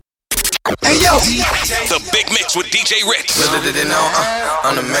Hey yo, The Big Mix with DJ Ritz. I'm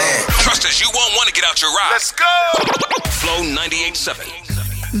the man. Trust us, you won't want to get out your ride. Let's go. Flow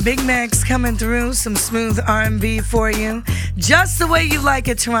 98.7. Big Mix coming through, some smooth R&B for you. Just the way you like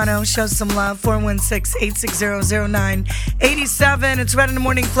it, Toronto. Show some love, 416-860-0987. It's Red in the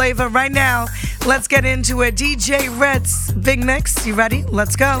Morning Flava right now. Let's get into it. DJ Ritz, Big Mix, you ready?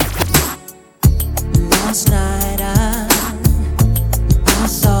 Let's go. Last night I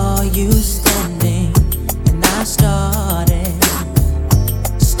saw you standing, and I started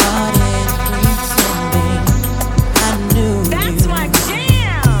pretending I knew. That's my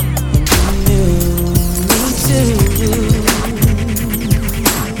jam. And you knew me too.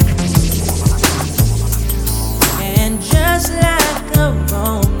 And just like a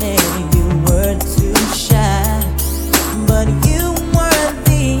romance, you were too shy, but you weren't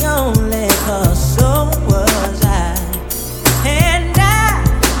the only cause, so was I. And I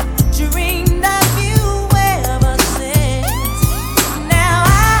dreamed of you ever since. Now I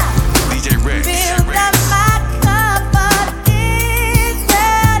DJ Ritz. build up my confidence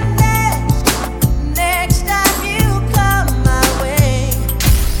that next time you come my way,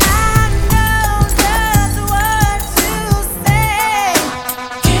 I know just what to say.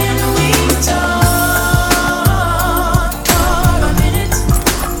 Can we talk for a minute?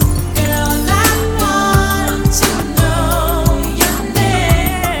 Girl, I want to know your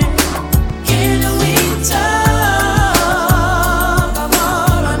name. Can we talk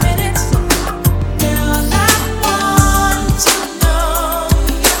for a minute? Girl, I want to know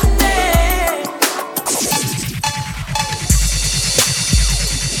your name.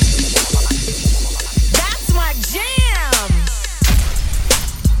 That's my jam.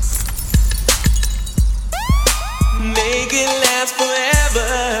 Make it last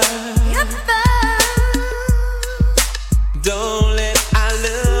forever. Don't let our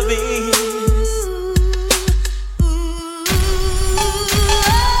love in.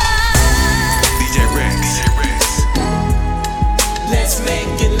 DJ Ritz. Let's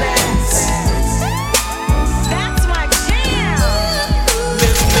make it last. That's my jam.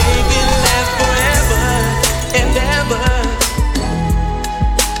 Let's make it last forever and ever.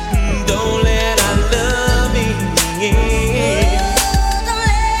 Don't let our love in.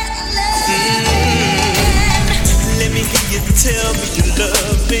 Let me hear you tell me you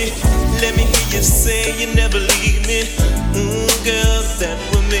love me. Let me hear you say you never leave me. Girl, that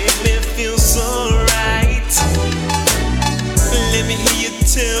will make me feel so right. Let me hear you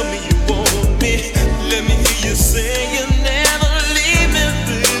tell me you want me. Let me hear you say you never leave me,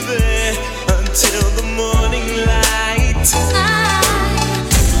 baby, until the morning light.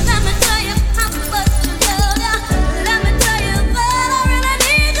 Let me tell you how much I love ya. Let me tell you that I really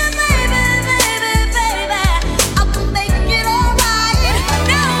need you, baby, baby, baby. I can make it alright.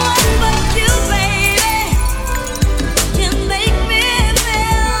 No one but you, baby, can make me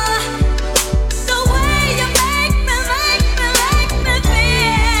feel the way you make me feel.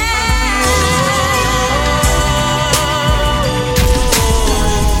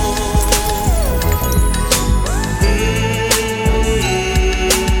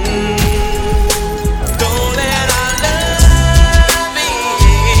 Don't let our love in.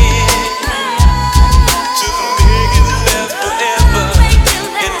 Just make it last forever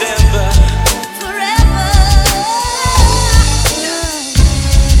and ever.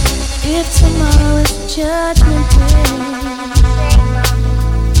 If tomorrow is Judgment Day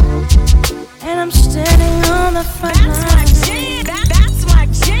and I'm standing on the front line, That's my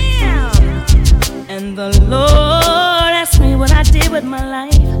jam. and the Lord asks me what I did with my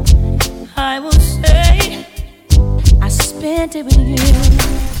life, I will say I spent it with you.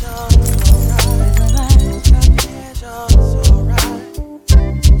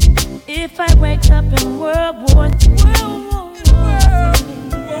 If I wake up in World War III,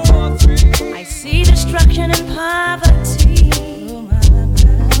 I see destruction and poverty,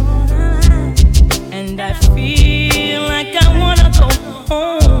 and I feel like I wanna go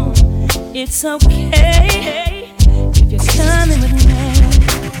home. It's okay if you're coming with me.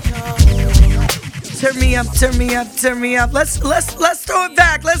 Turn me up, turn me up, turn me up. Let's throw it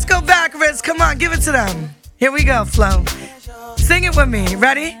back. Let's go back, Ritz. Come on, give it to them. Here we go, Flo. Sing it with me.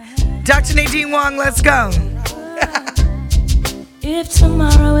 Ready? Dr. Nadine Wong, let's go. If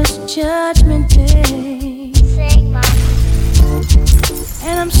tomorrow is Judgment Day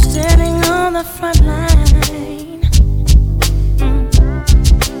and I'm standing on the front line,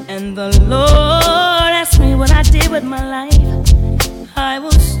 and the Lord asks me what I did with my life, I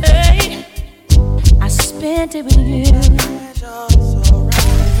will say I spent it with you.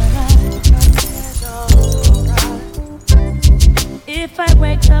 If I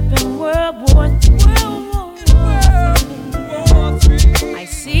wake up in World War III, I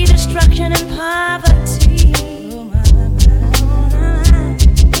see destruction and poverty,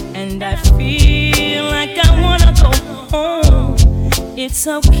 and I feel like I wanna go home. It's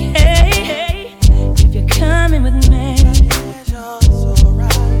okay if you're coming with me. It's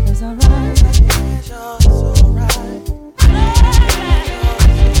alright. It's alright.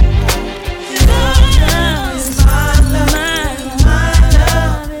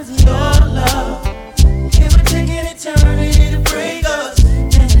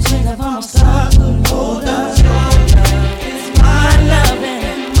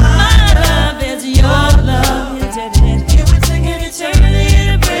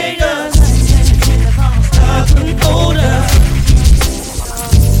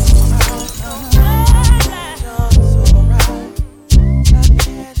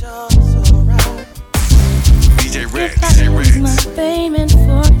 Fame and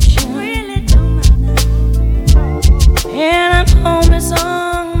fortune, really don't matter. And I'm homeless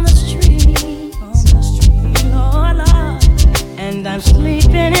on the street, Lord, Lord. And I'm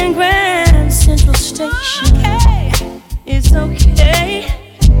sleeping in Grand Central Station. Okay. It's okay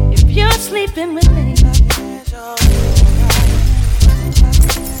if you're sleeping with me.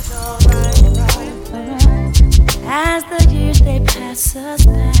 As the years they pass us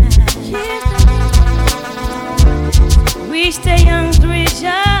by, we stay young through each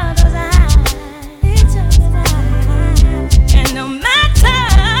other's eyes. And no matter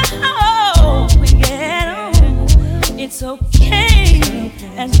how old we get on, it's okay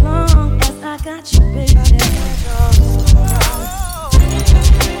as long as I got you, baby.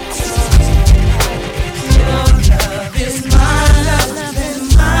 Your love is my love, is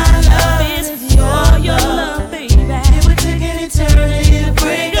my love, is your love, baby. It would take an eternity to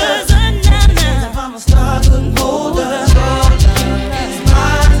break us. If I'm a star, couldn't hold us.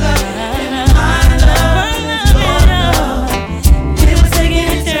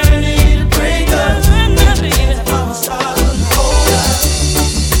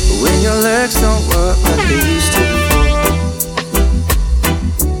 Don't work like they used to before,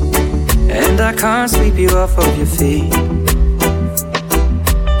 and I can't sweep you off of your feet.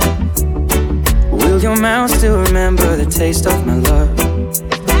 Will your mouth still remember the taste of my love?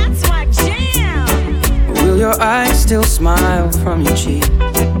 That's my jam. Will your eyes still smile from your cheek?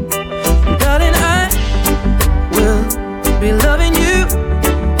 Darling, I will be loving you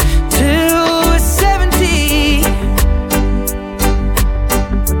till we're 70.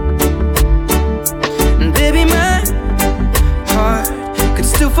 Baby, my heart could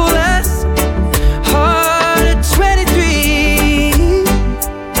still fall as hard at 23.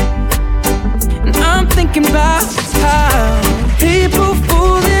 And I'm thinking about how people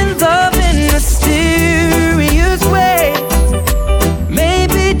fall in love in mysterious ways.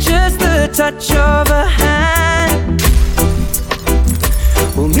 Maybe just the touch of a hand.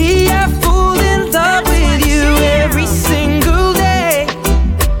 Well, me, I fall in love with you every single day,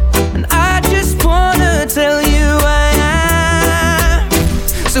 and I just wanna tell you I am.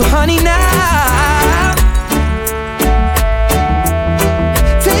 So honey, now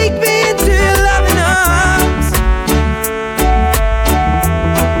take me into your loving arms.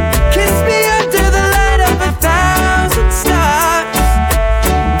 Kiss me under the light of 1,000 stars.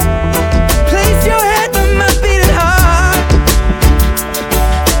 Place your head on my beating heart.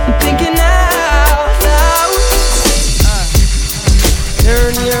 I'm thinking out loud.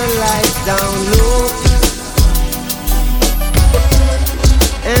 Turn your lights down low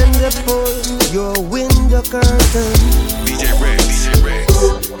and pull your window curtain. DJ Rex, DJ Rex.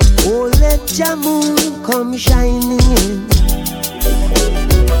 Oh, let your moon come shining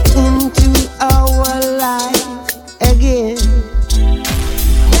into our life again.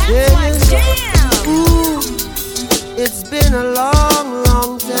 That's my jam. Ooh, it's been a long,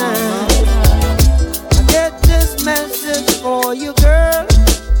 long time. I get this message for you, girl,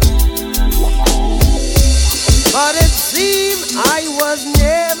 but it seemed I was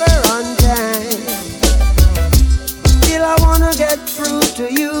never on time. Still I wanna get through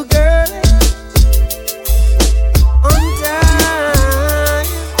to you, girl, on time,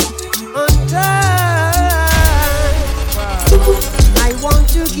 on time. I want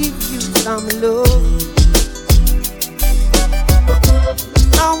to give you some love.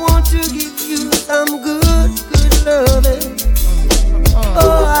 I want to give you some good, good loving. Oh,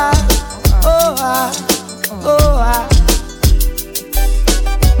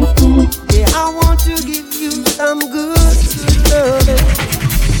 yeah, I want to give you some good, good loving.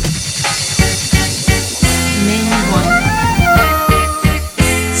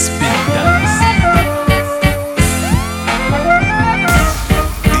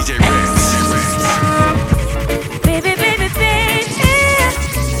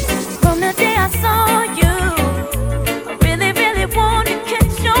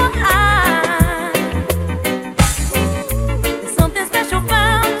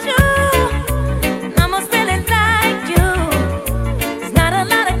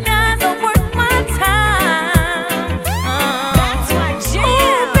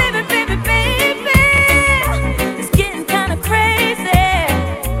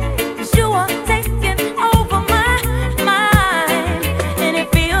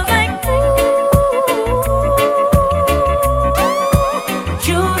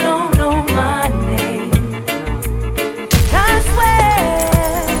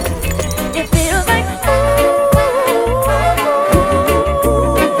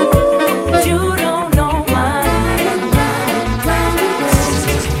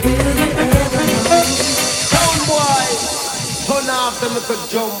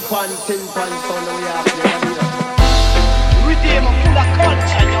 pan, tin pan, sound the way I play. Ritz 8Am full of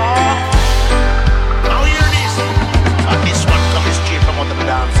culture, y'all. Now hear this. And this one coming straight from out of the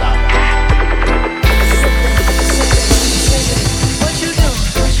dance hall. What you doing?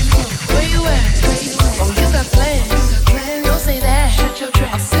 Where you at? Oh, you got plans. Don't say that. Shut your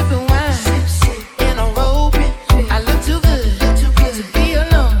trap. I'm sipping wine in a robe. I look too good to be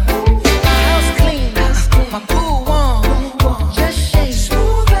alone. My house clean, my pool warm. Just shake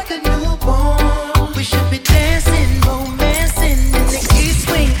smooth like a newborn. We should be dancing, romancing in the east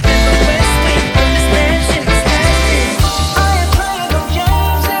wing and the west wing of this mansion. I ain't playing no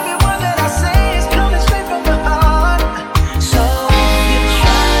games. Every word that I say is coming straight from the heart. So if you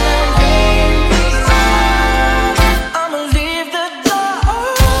try to leave me out, I'ma leave the door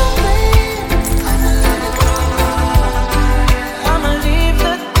open. I'ma leave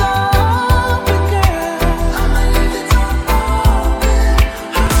the door open, girl. I'ma leave the door open.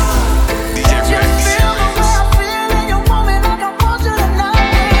 DJ You Rex. feel the way I feel and you want me like I want you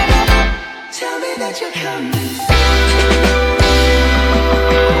tonight. Tell me that you're coming.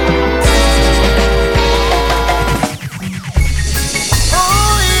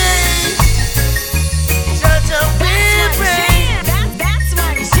 Oh yeah, Jaja, baby. That's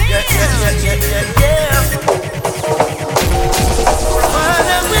my jam. Yeah.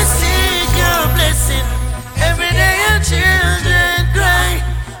 Father, we seek your blessing. Every day your children cry.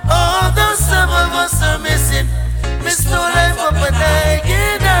 Although some of us are missing, miss no life up and I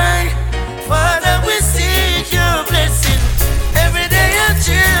can die. Father, we seek your blessing. Every day your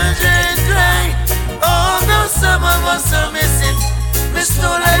children cry. Although some of us are missing, miss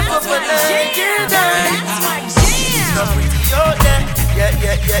no life up and I can die. That's my jam. So pretty, you're there.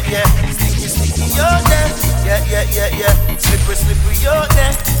 Yeah. Sticky, you're there. Yeah. Slippery, you're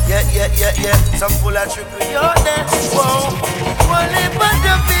there. Yeah. Some full of trickery, you're there. Whoa. One lip and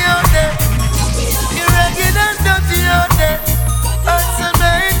dumpy, you're there. You're ragged and dirty, you're there. Hearts and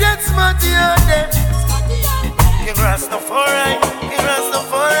mind, that's smart, you're there. Your grass no foreign.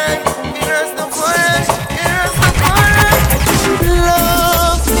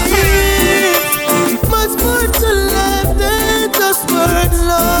 Love me. Much more to life than just words.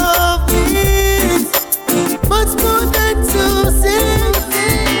 Love me. Much more than to sing.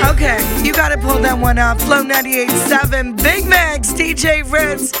 Okay, you gotta pull that one up. Flow 98.7, Big Macs, DJ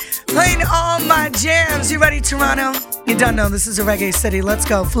Ritz, playing all my jams. You ready, Toronto? You don't know this is a reggae city. Let's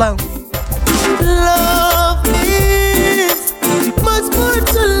go, Flow. Love is much more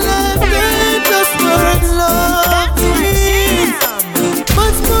to life than just words. Love is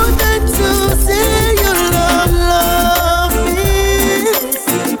much more than to say you love. Love is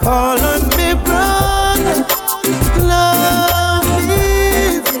call on me, brother. Love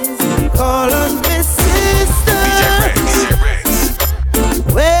is call on me, sister. DJ Rex.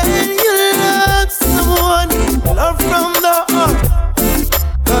 When you love someone, love from the heart.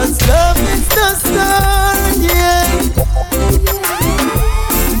 'Cause love is the start, yeah.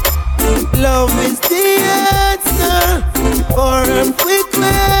 Love is the answer for every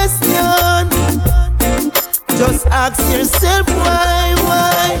question. Just ask yourself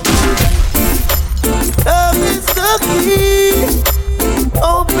why. Love is the key.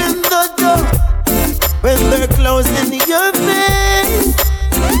 Open the door when they're closing your face.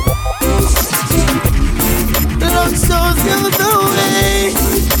 Love shows you the way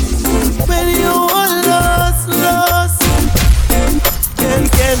when you are lost and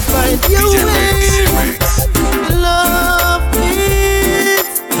can't find your DJ way. Rex. Love is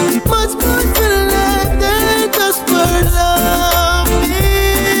much more to life than just words. Love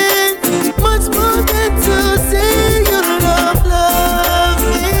is much more than to say you love. Love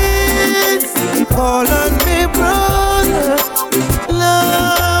is call on me, brother.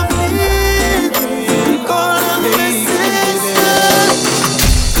 Love is call on me, sister.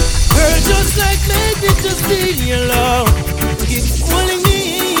 Girl, just like magic, just feel your love. Keep pulling me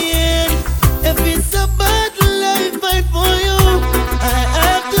in. If it's a battle, I fight for you. I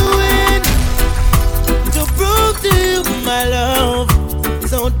have to win to prove to you my love.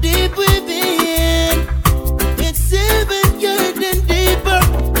 So deep within, it's even getting deeper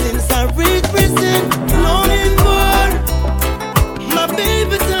since I reached prison. Longing for my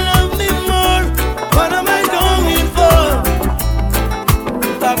baby to love me more. What am I longing for?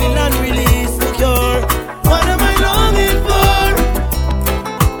 Babylon release the cure. What am I longing for?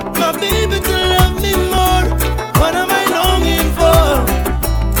 My baby to love me more. What am I longing for?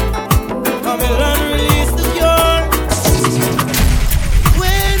 Babylon release the cure.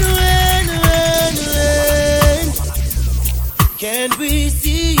 When can't we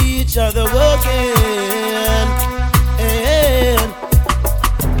see each other again?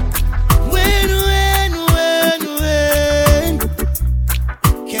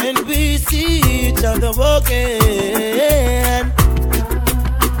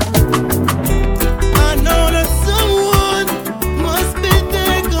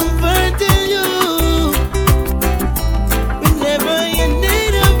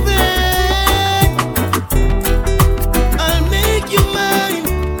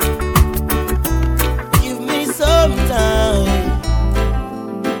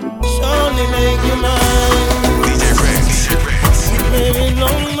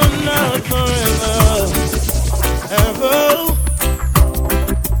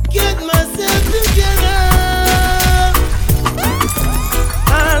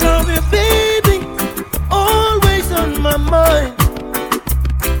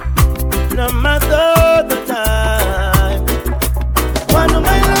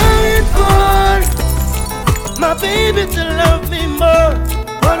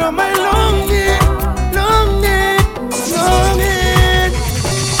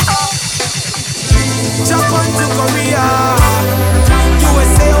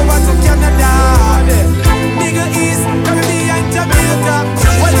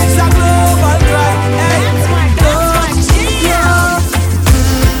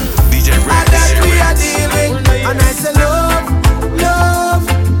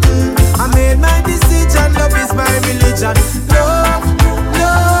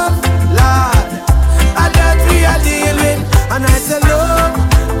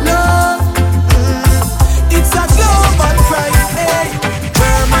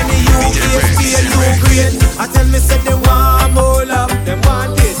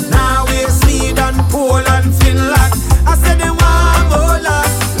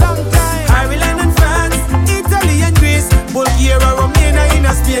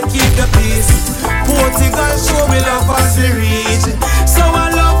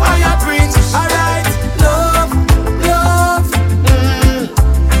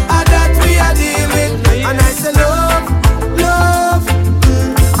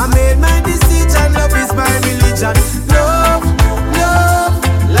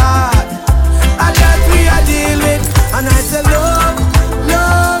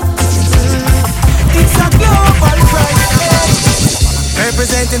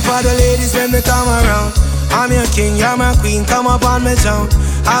 king, you're my queen, come up on me throne.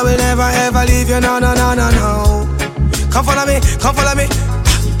 I will never ever leave you, no, no, no, no, no. Come follow me, come follow me.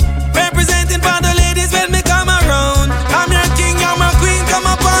 Representing for the ladies when me come around. I'm your king, you're my queen, come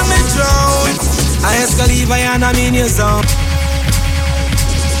up on me throne. I ask a leave, and I'm in your zone.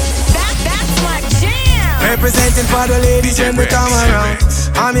 That's my jam. Representing for the ladies when we come around.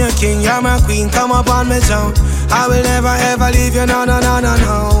 I'm your king, you're my queen, come up on me throne. I will never ever leave you, no, no, no, no,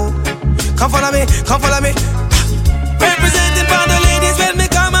 no. Come follow me, come follow me. Representing for the ladies when me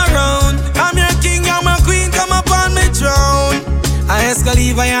come around. I'm your king, you're my queen, come up on me throne. I ask a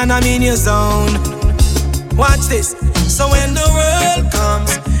leave, and I'm in your zone. Watch this. So when the world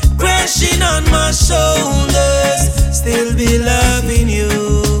comes crashing on my shoulders, still be loved.